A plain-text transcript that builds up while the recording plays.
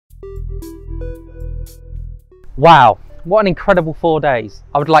Wow, what an incredible 4 days.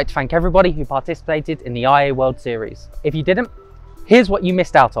 I would like to thank everybody who participated in the IEA World Series. If you didn't, here's what you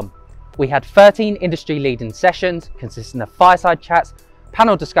missed out on. We had 13 industry leading sessions consisting of fireside chats,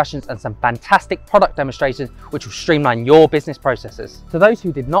 panel discussions and some fantastic product demonstrations which will streamline your business processes. To those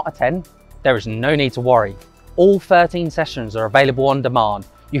who did not attend, there is no need to worry. All 13 sessions are available on demand.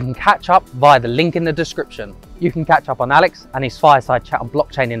 You can catch up via the link in the description. You can catch up on Alex and his fireside chat on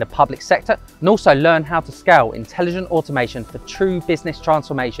blockchain in the public sector, and also learn how to scale intelligent automation for true business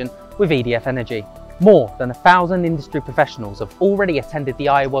transformation with EDF Energy. More than 1,000 industry professionals have already attended the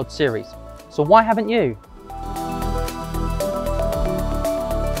IEA World Series, so why haven't you?